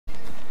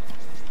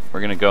We're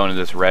gonna go into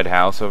this red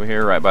house over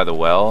here, right by the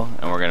well,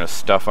 and we're gonna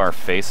stuff our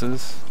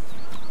faces.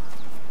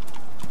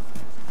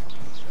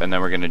 And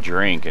then we're gonna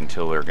drink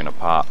until we're gonna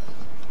pop.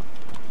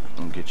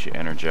 And get you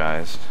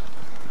energized,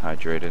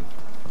 hydrated.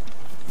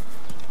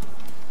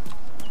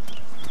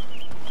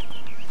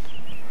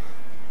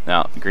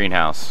 Now,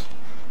 greenhouse.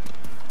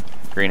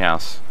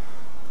 Greenhouse.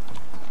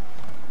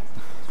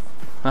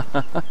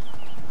 That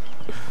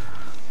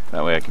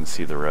way I can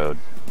see the road.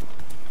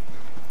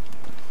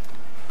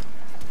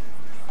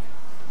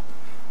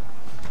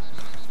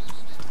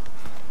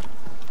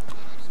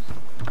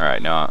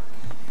 Alright, now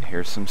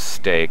here's some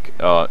steak.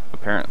 Oh,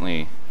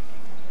 apparently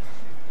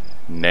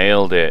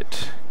nailed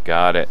it.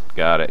 Got it.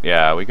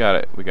 Yeah, we got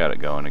it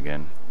going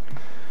again.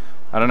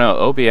 I don't know,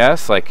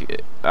 OBS,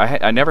 like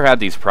I never had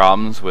these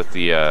problems with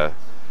the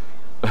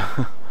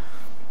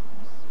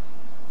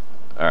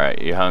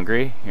Alright, you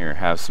hungry? Here,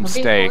 have some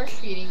steak.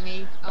 Feeding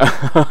me.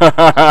 Oh.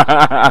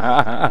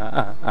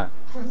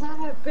 I'm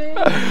not a big.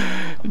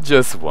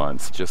 Just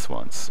once.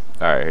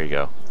 Alright, here you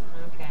go.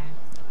 Okay.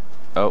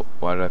 Oh,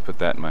 why did I put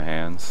that in my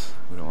hands?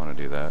 We don't want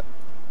to do that.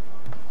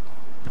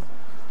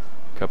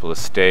 A couple of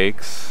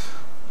steaks.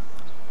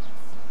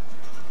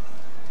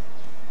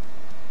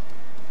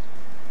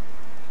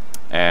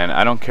 And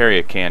I don't carry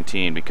a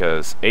canteen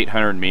because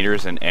 800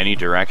 meters in any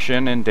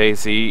direction in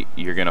DayZ,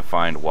 you're going to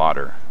find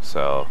water.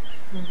 So,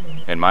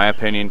 in my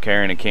opinion,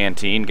 carrying a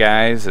canteen,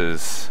 guys,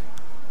 is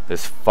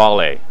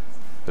folly.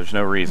 There's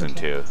no reason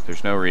to.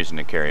 There's no reason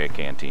to carry a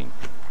canteen.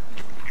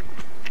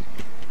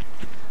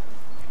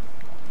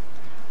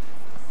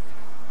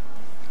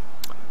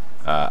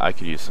 I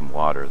could use some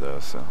water, though,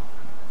 so...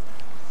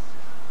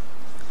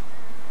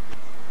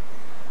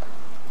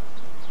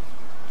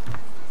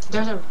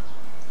 There's a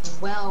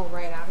well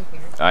right out of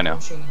here. I know. I'm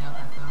sure you know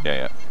that, though.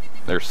 Yeah.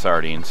 There's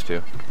sardines,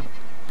 too.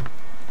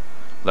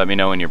 Let me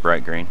know when you're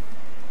bright green.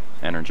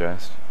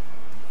 Energized.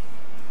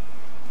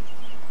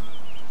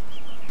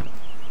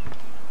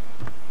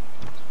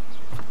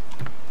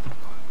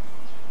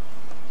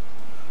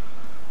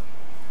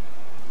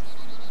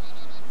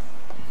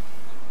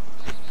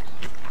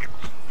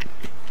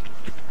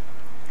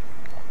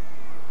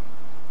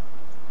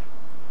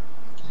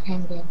 Okay,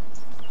 I'm good.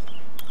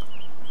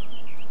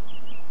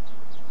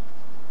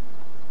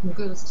 I'm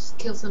good. Let's just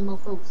kill some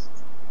mofos.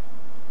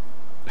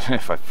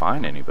 If I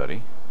find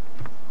anybody.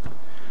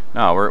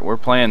 No, we're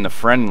playing the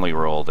friendly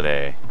role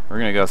today. We're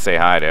gonna go say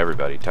hi to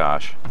everybody,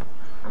 Tosh.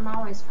 I'm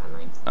always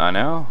friendly. I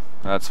know.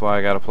 That's why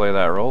I gotta play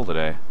that role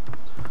today.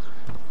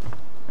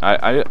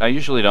 I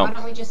usually don't. Why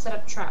don't we just set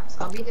up traps?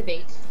 I'll be the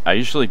bait. I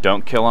usually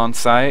don't kill on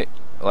sight.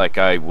 Like,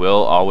 I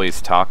will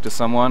always talk to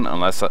someone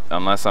unless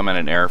I'm in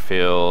an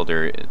airfield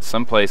or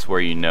someplace where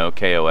you know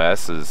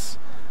KOS is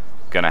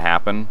gonna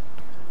happen.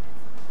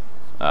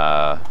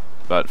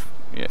 But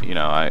you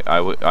know,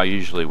 I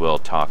usually will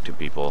talk to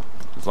people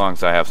as long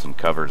as I have some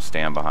cover to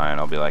stand behind.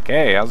 I'll be like,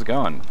 hey, how's it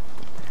going?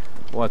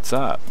 What's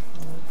up?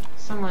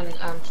 Someone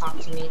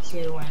talked to me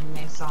too when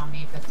they saw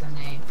me, but then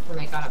when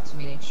they got up to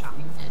me, they shot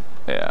me in the head.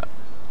 Yeah.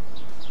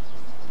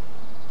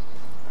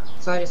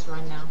 So I just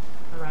run now.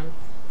 I run.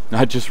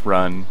 I just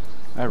run.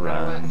 I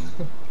run.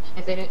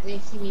 If they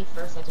see me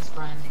first, I just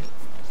run.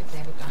 If they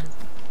have a gun.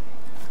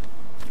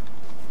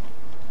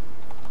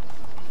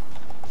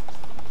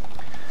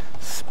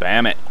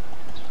 Spam it.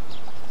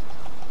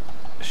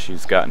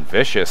 She's gotten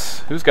vicious.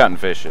 Who's gotten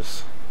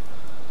vicious?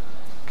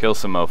 Kill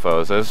some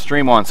mofos. The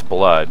stream wants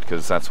blood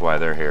because that's why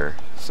they're here.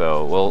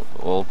 So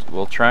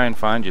we'll try and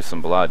find you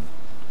some blood.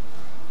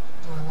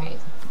 All right.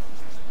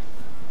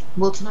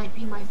 Will tonight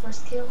be my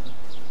first kill?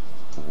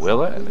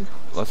 Will it?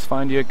 Let's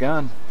find you a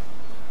gun.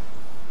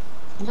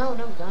 No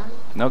gun.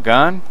 No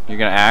gun? You're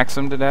gonna axe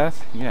him to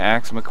death? You're gonna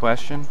axe him a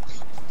question?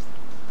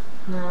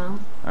 No.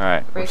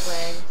 Alright. Break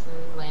legs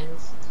and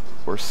limbs.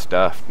 We're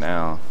stuffed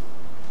now.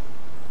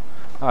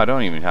 Oh, I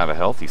don't even have a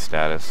healthy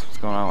status. What's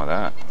going on with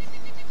that?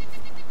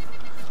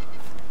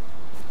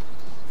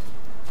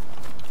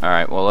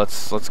 Alright, well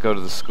let's go to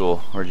the school.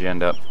 Where'd you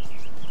end up?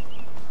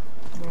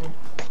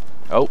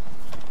 Oh.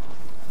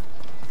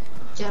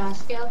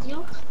 Just killed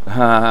you?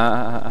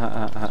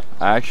 I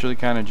actually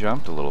kind of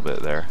jumped a little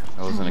bit there.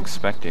 I wasn't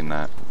expecting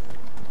that.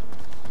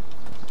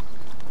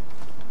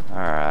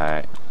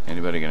 Alright.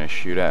 Anybody gonna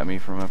shoot at me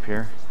from up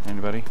here?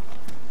 Anybody?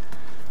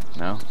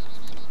 No?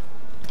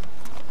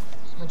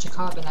 What you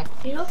call it? Be like,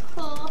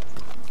 loco.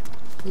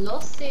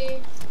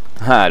 Lucy.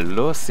 Ha,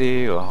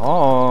 Lucy, go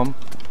home.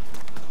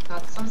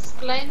 Got some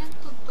explaining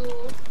to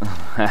do.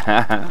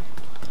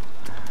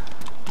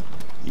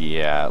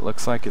 Yeah, it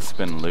looks like it's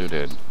been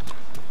looted.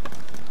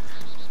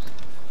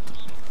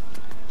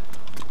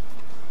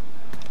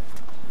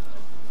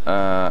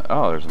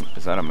 Oh,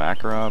 is that a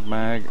Makarov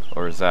mag?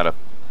 Or is that a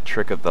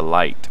trick of the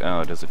light? Oh,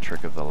 it is a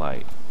trick of the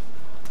light.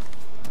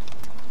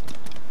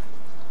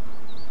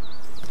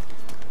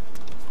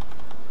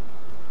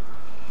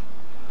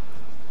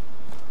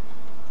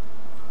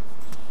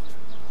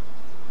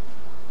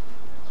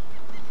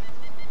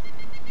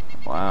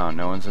 Wow,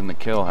 no one's in the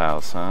kill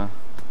house, huh?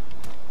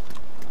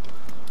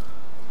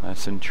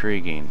 That's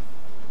intriguing.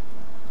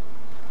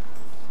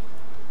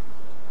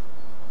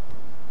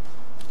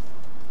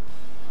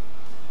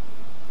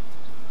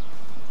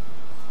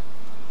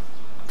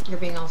 You're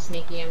being all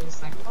sneaky. I'm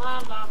just like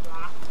blah blah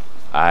blah.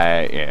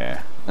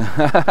 Yeah.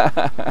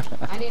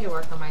 I need to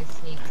work on my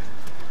sneak.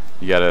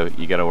 You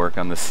gotta work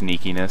on the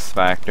sneakiness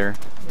factor.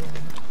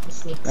 The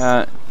sneaks.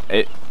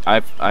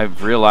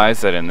 I've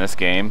realized that in this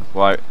game,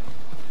 well,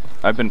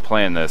 I've been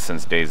playing this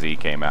since DayZ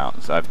came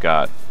out, so I've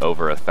got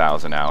over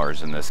 1,000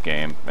 hours in this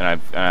game, and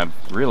I've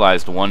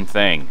realized one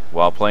thing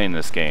while playing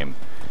this game: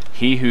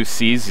 he who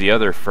sees the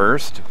other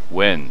first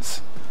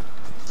wins.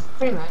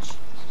 Pretty much.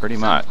 Pretty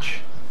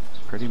much.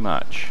 Pretty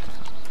much.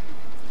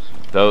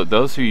 Though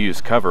those who use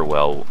cover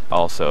well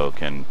also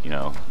can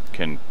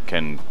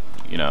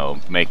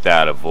make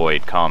that a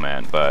void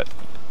comment, but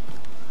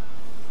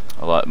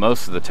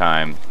most of the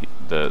time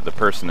the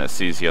person that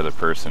sees the other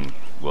person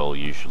will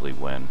usually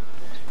win.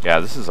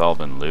 Yeah, this has all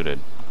been looted.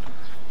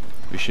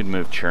 We should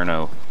move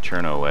Cherno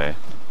away.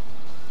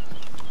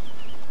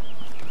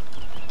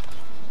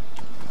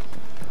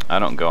 I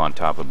don't go on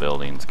top of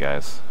buildings,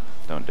 guys.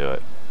 Don't do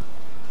it.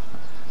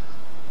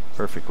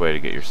 Perfect way to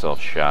get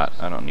yourself shot.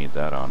 I don't need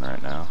that on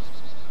right now.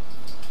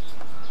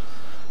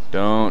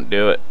 Don't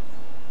do it.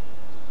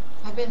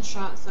 I've been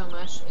shot so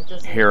much it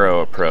doesn't.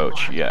 Hero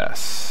approach,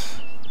 yes.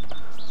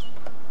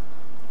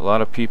 A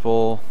lot of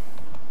people.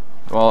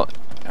 Well,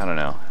 I don't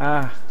know.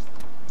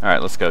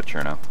 Alright, let's go,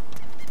 Cherno.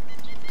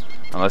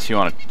 Unless you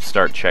want to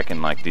start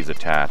checking like these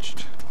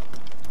attached.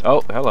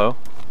 Oh, hello.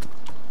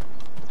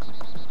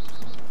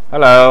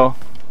 Hello.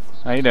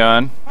 How you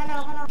doing?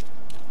 Hello.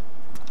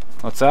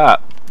 What's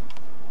up?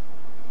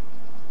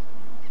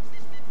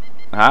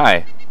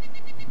 Hi.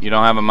 You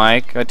don't have a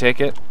mic, I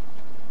take it?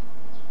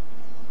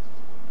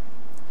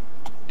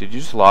 Did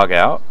you just log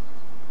out?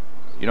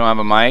 You don't have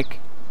a mic?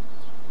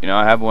 You know,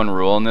 I have one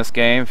rule in this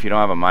game. If you don't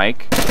have a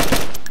mic...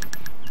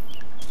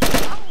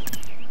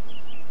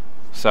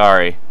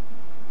 Sorry.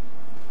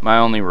 My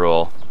only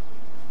rule.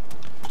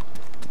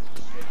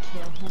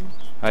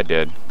 I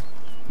did.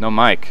 No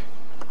mic.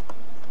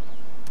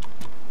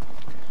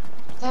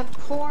 That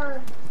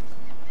poor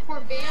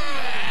baby.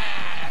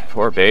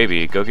 Poor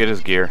baby. Go get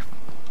his gear.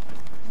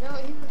 No,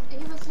 he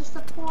was just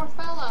a poor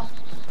fella.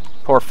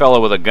 Poor fella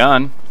with a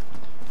gun.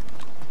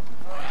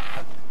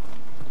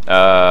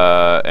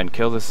 And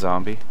kill this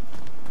zombie.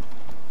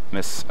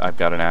 Miss, I've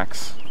got an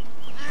axe.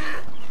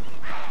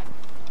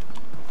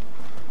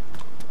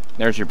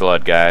 There's your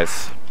blood,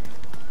 guys.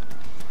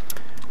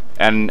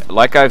 And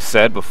like I've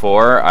said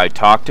before, I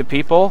talk to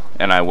people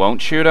and I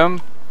won't shoot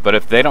them, but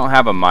if they don't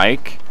have a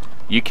mic,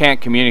 you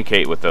can't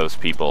communicate with those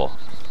people.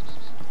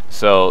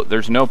 So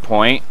there's no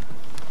point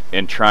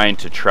in trying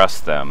to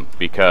trust them,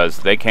 because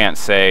they can't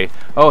say,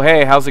 oh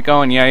hey, how's it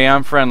going? Yeah,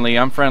 I'm friendly,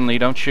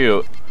 don't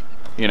shoot.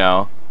 You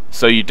know?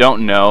 So you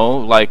don't know,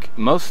 like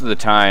most of the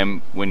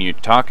time when you're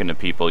talking to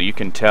people, you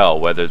can tell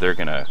whether they're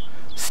gonna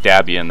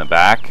stab you in the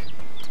back.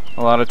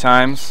 A lot of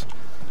times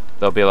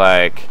they'll be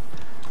like,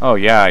 oh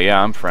yeah,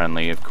 I'm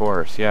friendly, of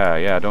course,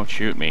 yeah, don't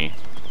shoot me.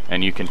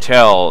 And you can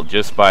tell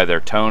just by their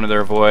tone of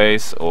their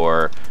voice,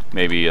 or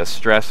maybe a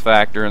stress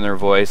factor in their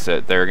voice,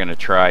 that they're gonna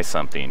try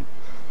something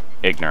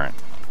ignorant.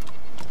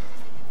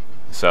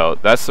 So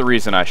that's the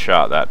reason I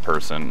shot that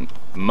person.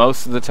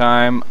 Most of the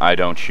time, I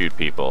don't shoot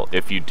people.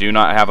 If you do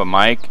not have a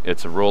mic,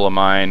 it's a rule of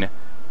mine,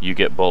 you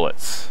get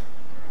bullets.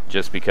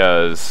 Just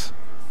because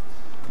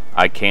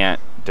I can't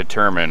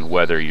determine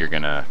whether you're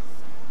gonna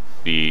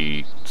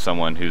be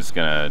someone who's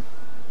gonna,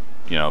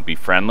 be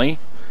friendly.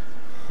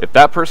 If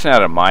that person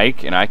had a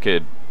mic and I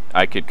could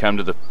come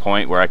to the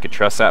point where I could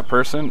trust that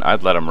person,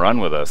 I'd let them run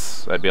with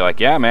us. I'd be like,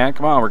 yeah man,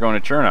 come on, we're going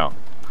to Cherno.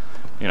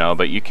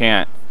 But you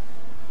can't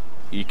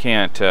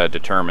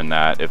determine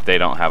that if they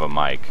don't have a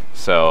mic.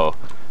 So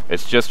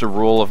it's just a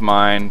rule of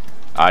mine.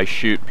 I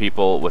shoot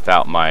people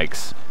without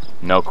mics,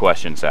 no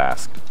questions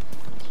asked.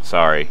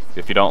 Sorry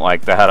if you don't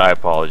like that, I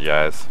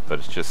apologize, but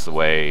it's just the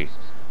way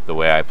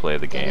I play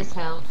the game. Dead as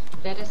hell.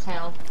 Dead as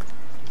hell.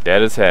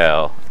 Dead as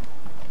hell.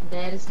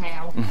 Dead as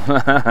hell.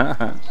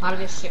 A lot of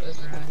his shit was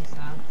ruined, so.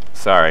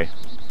 Sorry.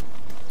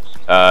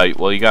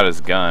 Well, you got his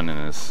gun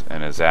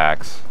and his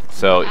axe.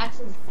 So.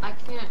 Axe is, I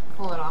can't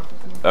pull it off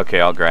with me.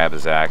 Okay, I'll grab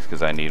his axe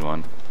because I need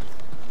one.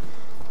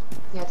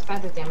 Yeah, it's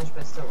 5 damage,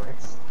 but it still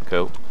works.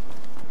 Cool.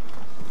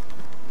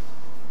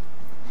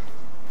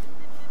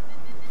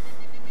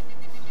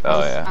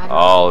 Oh yeah,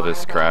 all of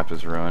his crap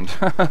is ruined.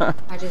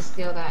 I just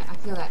feel that. I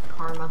feel that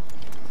karma.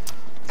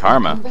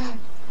 Karma.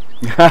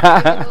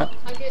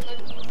 I get like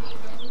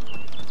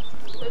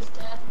there's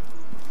death.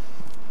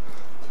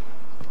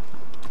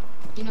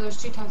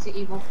 There's 2 types of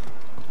evil.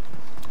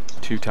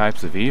 2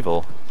 types of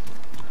evil.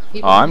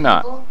 People oh, I'm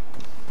not.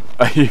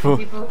 Evil.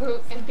 People who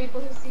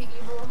see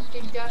evil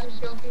and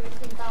don't do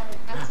anything about it.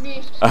 That's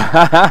me.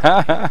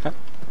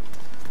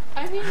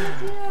 I mean,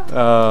 that's you.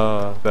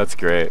 Oh, that's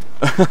great.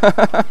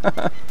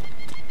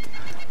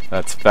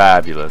 That's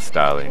fabulous,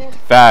 darling.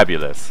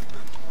 Fabulous.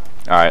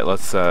 All right,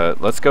 let's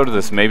go to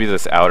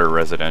this outer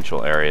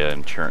residential area,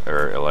 and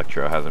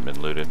Electro hasn't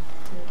been looted.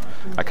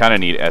 I kind of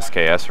need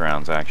SKS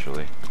rounds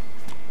actually,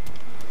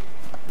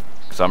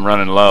 because I'm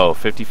running low,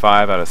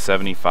 55 out of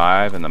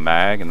 75 in the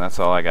mag, and that's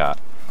all I got.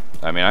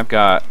 I mean, I've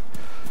got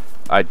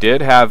I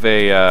did have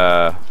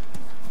a,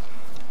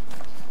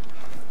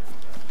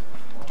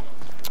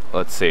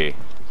 let's see.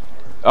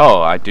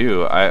 Oh, I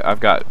do. I've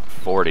got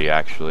 40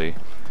 actually.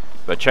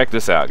 But check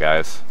this out,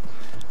 guys.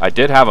 I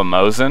did have a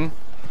Mosin.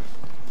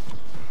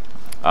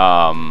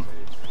 And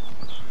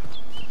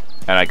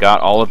I got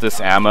all of this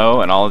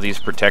ammo and all of these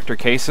protector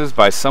cases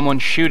by someone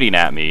shooting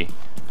at me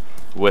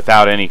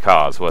without any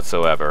cause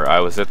whatsoever. I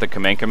was at the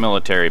Kamenka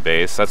military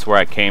base. That's where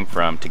I came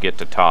from to get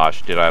to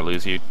Tosh. Did I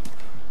lose you?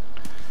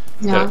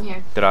 No, I'm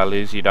here. Did I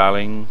lose you,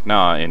 darling?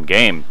 No, in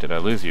game. Did I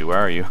lose you? Where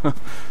are you?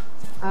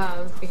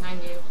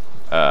 Behind you.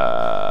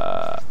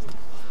 I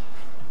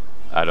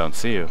don't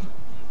see you.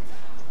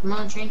 I'm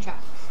on train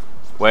tracks.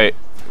 Wait,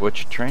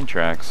 which train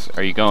tracks?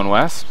 Are you going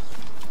west?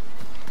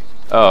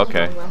 Oh,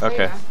 okay.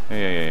 Okay.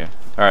 Yeah.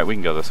 Alright, we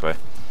can go this way.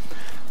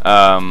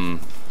 Oh,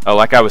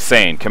 like I was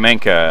saying,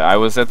 Kamenka. I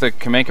was at the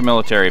Kamenka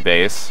military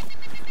base,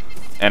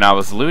 and I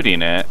was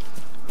looting it,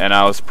 and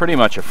I was pretty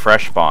much a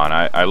fresh spawn.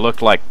 I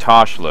looked like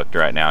Tosh looked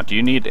right now. Do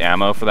you need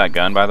ammo for that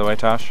gun, by the way,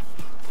 Tosh?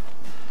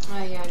 Yeah,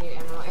 I need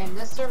ammo. And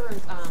this server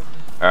is,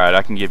 Alright,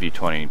 I can give you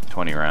 20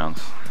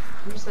 rounds.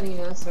 I'm just letting you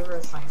know this server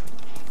is like...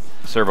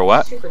 Server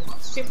what?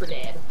 Super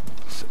dead.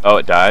 Oh,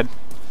 it died?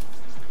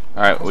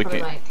 Alright, we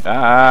can...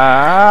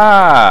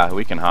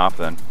 we can hop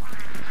then.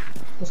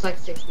 There's like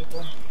 6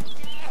 people.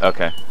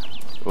 Okay.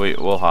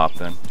 We'll hop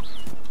then.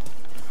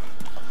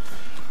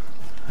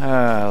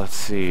 Let's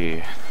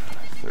see.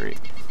 3.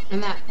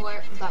 And that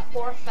poor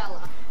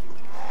fella.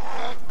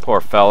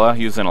 Poor fella,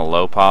 he was in a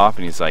low pop,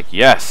 and he's like,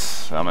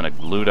 yes, I'm gonna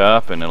loot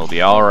up, and it'll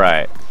be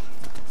alright.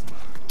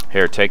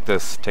 Here, take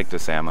this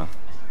ammo.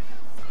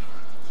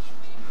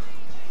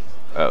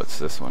 Oh, it's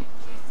this one.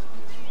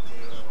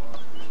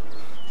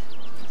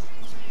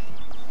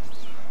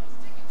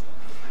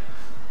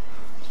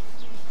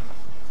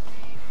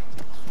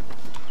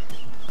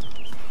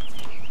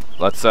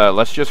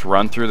 Let's just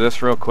run through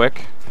this real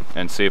quick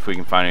and see if we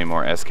can find any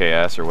more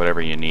SKS or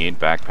whatever you need,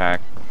 backpack,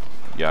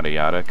 yada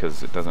yada,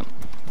 because it doesn't...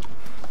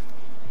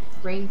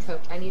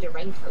 Raincoat. I need a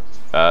raincoat.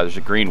 There's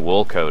a green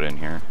wool coat in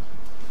here.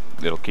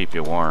 It'll keep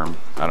you warm.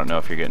 I don't know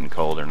if you're getting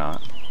cold or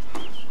not.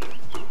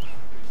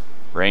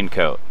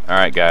 Raincoat.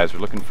 Alright guys, we're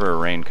looking for a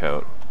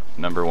raincoat.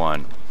 Number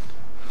 1.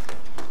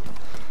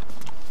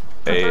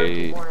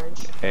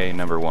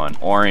 Number 1.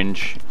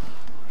 Orange.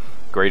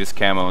 Greatest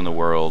camo in the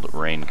world,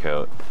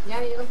 raincoat.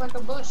 Yeah, you look like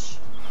a bush.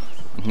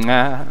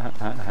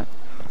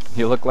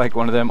 You look like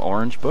one of them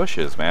orange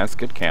bushes, man. It's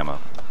good camo.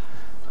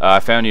 I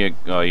found you...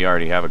 Oh, you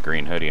already have a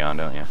green hoodie on,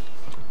 don't you?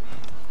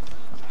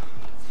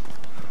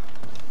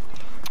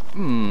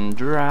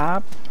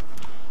 Drop.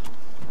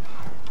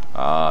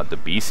 The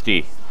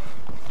Beastie.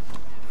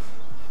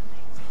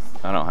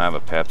 I don't have a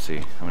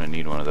Pepsi. I'm gonna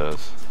need one of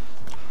those.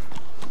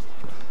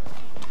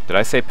 Did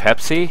I say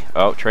Pepsi?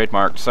 Oh,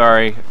 trademark.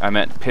 Sorry, I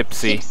meant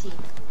Pipsy.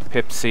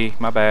 Pipsy.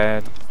 My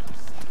bad.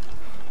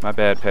 My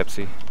bad,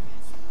 Pepsi.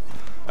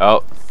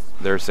 Oh,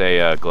 there's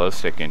a glow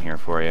stick in here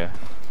for you.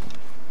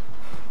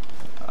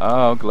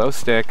 Oh, glow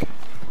stick.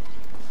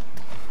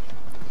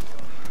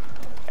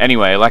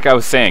 Anyway, like I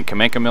was saying,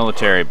 Kamenka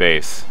military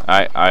base.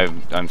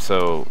 I'm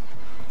so...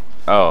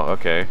 Oh,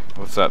 okay.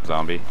 What's up,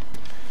 zombie?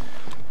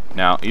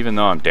 Now, even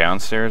though I'm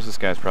downstairs, this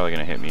guy's probably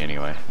gonna hit me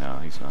anyway. No,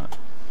 he's not.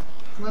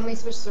 When we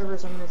switch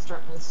servers, I'm gonna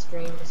start my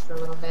stream just for a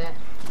little bit.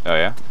 Oh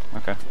yeah?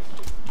 Okay.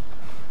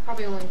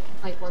 Probably only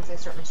like once I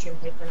start my stream,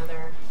 play for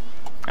another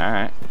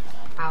hour.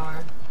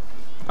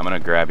 I'm gonna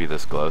grab you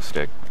this glow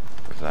stick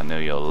because I know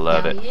you'll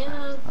love it.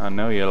 Yeah. I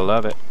know you'll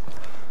love it.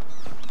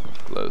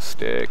 Glow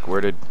stick.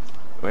 Where did...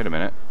 Wait a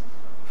minute.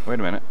 Wait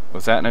a minute.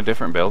 Was that in a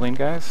different building,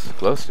 guys?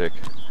 Glow stick.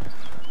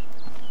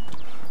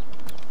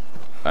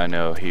 I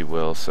know he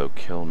will, so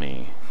kill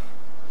me.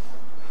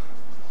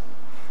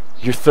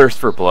 Your thirst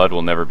for blood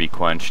will never be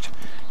quenched.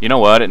 You know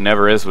what? It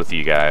never is with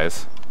you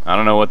guys. I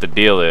don't know what the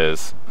deal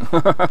is.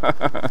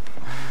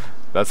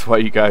 That's why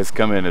you guys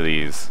come into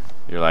these.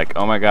 You're like,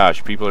 oh my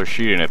gosh, people are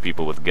shooting at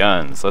people with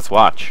guns. Let's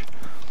watch.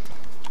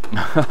 You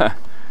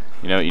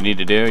know what you need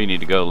to do? You need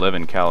to go live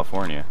in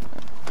California.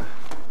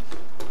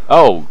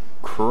 Oh,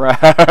 crap.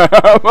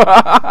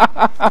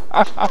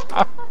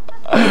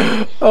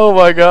 Oh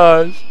my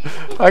gosh.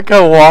 I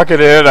come walking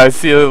in, I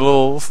see a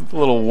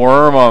little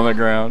worm on the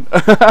ground.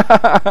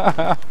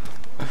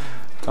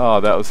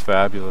 Oh, that was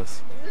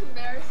fabulous. It's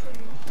embarrassing.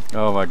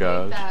 Oh my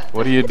gosh.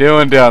 What are you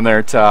doing down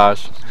there,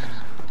 Tosh?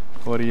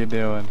 What are you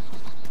doing?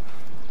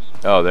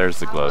 Oh, there's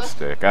the glow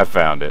stick. I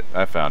found it.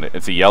 I found it.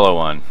 It's a yellow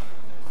one.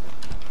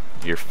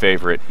 Your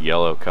favorite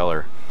yellow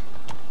color.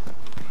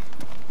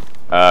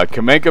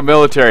 Kamenka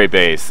military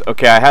base.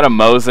 Okay, I had a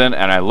Mosin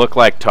and I look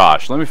like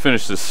Tosh. Let me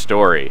finish this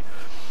story.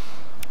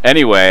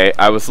 Anyway,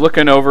 I was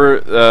looking over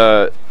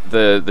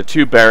the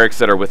 2 barracks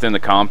that are within the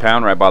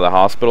compound right by the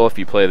hospital. If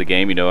you play the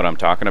game, you know what I'm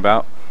talking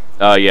about.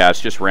 Yeah, it's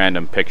just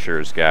random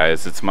pictures,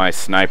 guys. It's my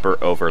sniper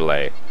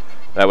overlay.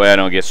 That way I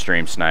don't get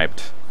stream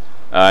sniped.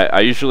 I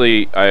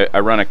usually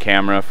run a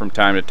camera from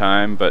time to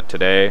time, but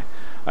today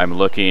I'm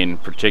looking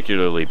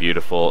particularly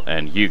beautiful,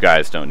 and you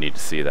guys don't need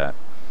to see that.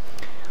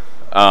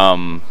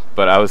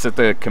 But I was at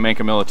the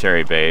Kameka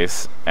military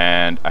base,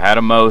 and I had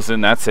a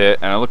Mosin, that's it,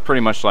 and I looked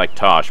pretty much like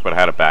Tosh, but I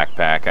had a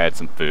backpack, I had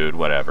some food,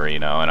 whatever, you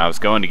know, and I was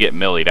going to get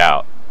millied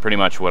out. Pretty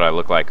much what I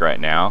look like right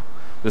now.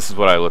 This is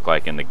what I look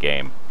like in the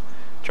game.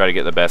 Try to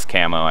get the best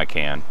camo I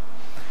can.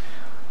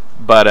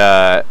 But,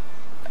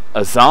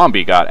 a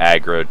zombie got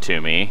aggroed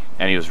to me,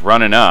 and he was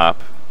running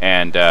up,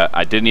 and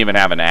I didn't even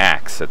have an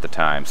axe at the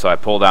time, so I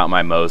pulled out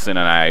my Mosin, and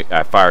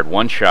I fired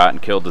one shot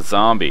and killed the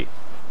zombie.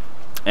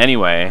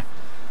 Anyway,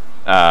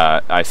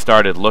 I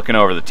started looking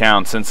over the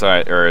town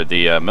or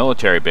the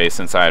military base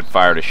since I had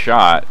fired a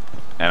shot,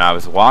 and I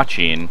was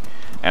watching,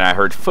 and I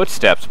heard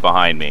footsteps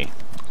behind me.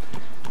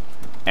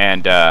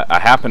 And I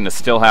happened to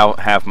still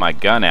have my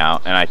gun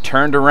out, and I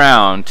turned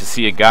around to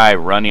see a guy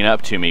running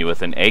up to me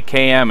with an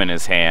AKM in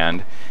his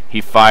hand. He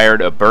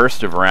fired a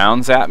burst of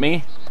rounds at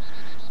me,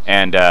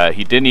 and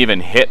he didn't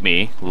even hit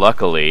me,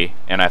 luckily,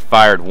 and I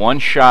fired one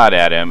shot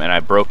at him, and I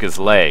broke his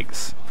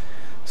legs.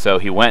 So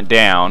he went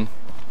down,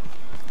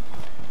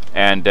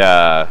 and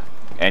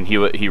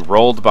he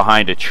rolled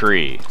behind a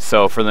tree.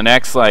 So for the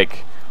next,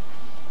 like,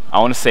 I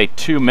want to say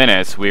 2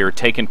 minutes, we were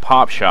taking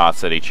pop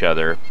shots at each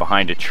other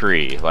behind a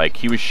tree. Like,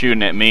 he was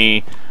shooting at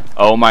me.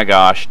 Oh my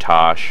gosh,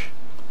 Tosh.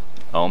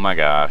 Oh my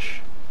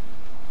gosh.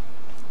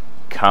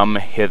 Come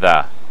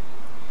hither.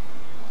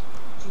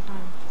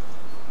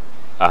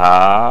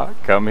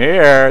 Come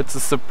here. It's a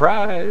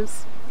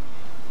surprise.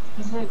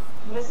 What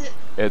is it?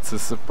 It's a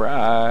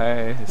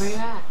surprise. Where are you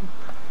at?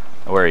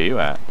 Where are you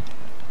at?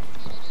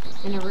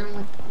 In a room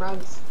with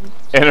rugs.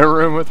 In a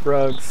room with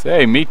rugs.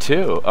 Hey, me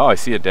too. Oh, I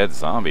see a dead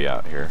zombie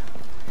out here.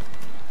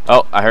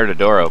 Oh, I heard a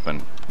door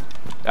open.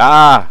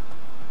 Ah!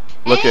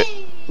 Look at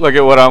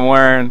what I'm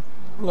wearing.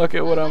 Look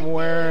at what I'm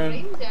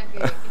wearing.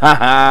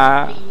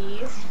 Haha.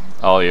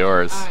 All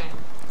yours. All right.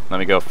 Let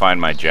me go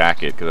find my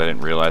jacket because I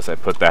didn't realize I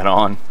put that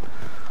on.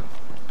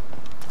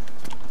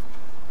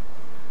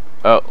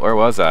 Oh, where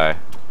was I?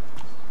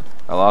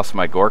 I lost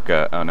my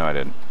Gorka. Oh no, I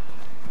didn't.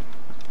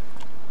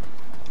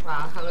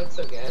 Wow, that looks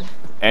so good.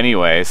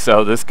 Anyway,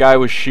 so this guy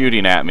was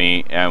shooting at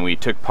me, and we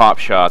took pop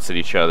shots at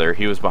each other.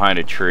 He was behind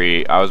a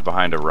tree, I was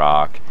behind a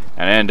rock,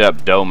 and I ended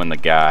up doming the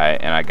guy,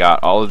 and I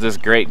got all of this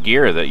great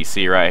gear that you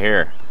see right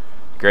here.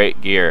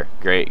 Great gear,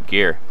 great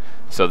gear.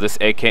 So this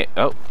AK...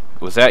 Oh,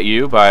 was that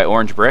you by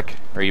Orange Brick?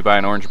 Are you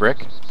buying Orange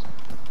Brick?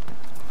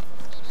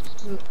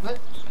 What?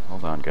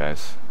 Hold on,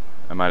 guys.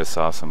 I might have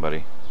saw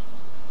somebody.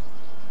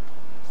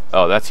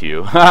 Oh, that's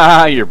you.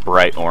 Haha, your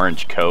bright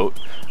orange coat.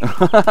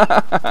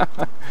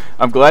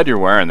 I'm glad you're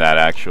wearing that,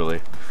 actually.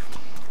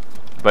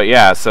 But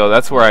yeah, so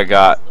that's where I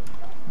got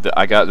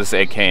this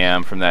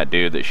AKM from that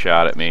dude that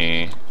shot at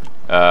me.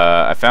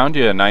 I found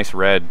you a nice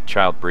red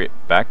child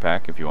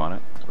backpack if you want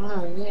it.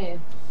 Oh, yeah.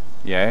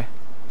 Yay?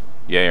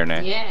 Yay or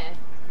nay? Yeah.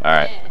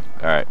 Alright, Yeah.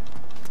 alright.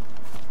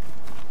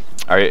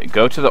 Alright,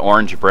 go to the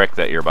orange brick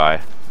that you're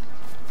by.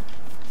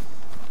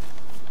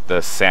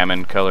 The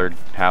salmon colored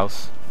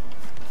house.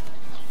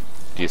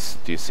 Do you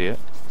see it?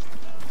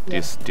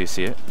 Yeah. Do you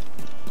see it?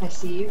 I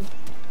see you.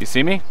 You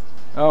see me?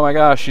 Oh my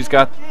gosh, she's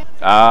got...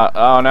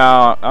 oh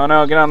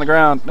no, get on the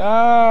ground.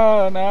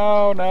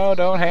 No,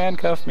 don't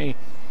handcuff me.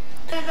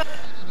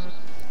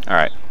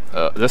 Alright,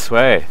 this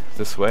way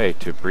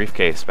to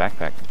briefcase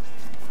backpack.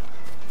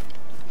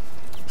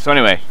 So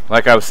anyway,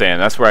 like I was saying,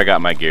 that's where I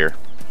got my gear.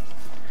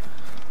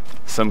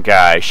 Some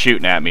guy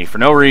shooting at me for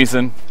no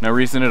reason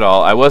at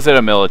all. I was at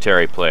a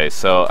military place,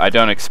 so I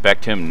don't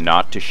expect him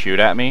not to shoot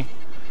at me.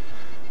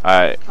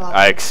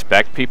 I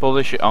expect people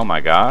to shoot. Oh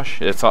my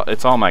gosh, it's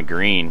all my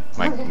green,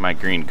 my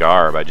green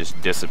garb. I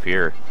just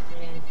disappear.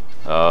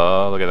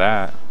 Oh, look at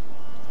that.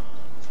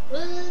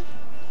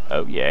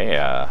 Oh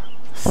yeah,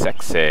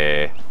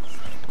 sexy.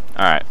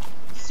 All right.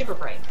 Super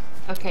bright.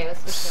 Okay,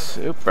 let's go.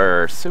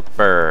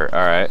 Super.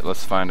 All right,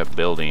 let's find a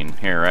building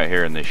here, right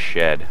here in this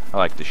shed. I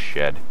like this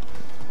shed.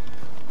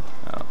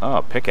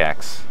 Oh,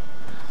 pickaxe.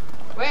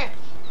 Where?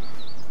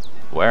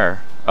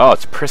 Where? Oh,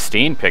 it's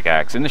pristine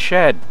pickaxe in the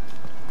shed.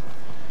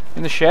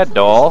 In the shed,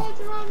 doll.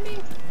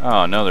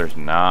 Oh no, there's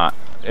not.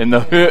 In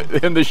the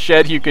in the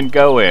shed you can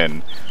go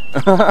in.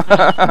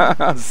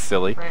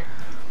 Silly. All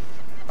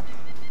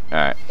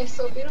right. It's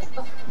so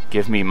beautiful.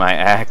 Give me my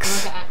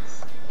axe.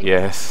 Axe.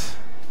 Yes.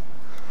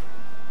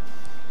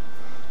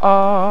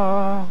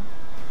 Oh.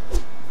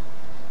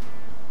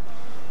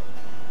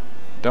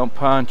 Don't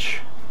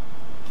punch.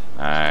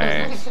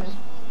 Nice.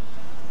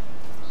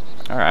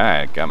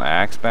 Alright, got my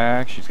axe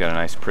back. She's got a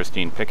nice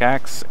pristine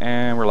pickaxe,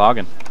 and we're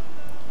logging.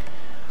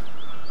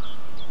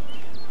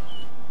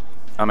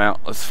 I'm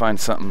out. Let's find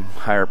something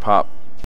higher pop.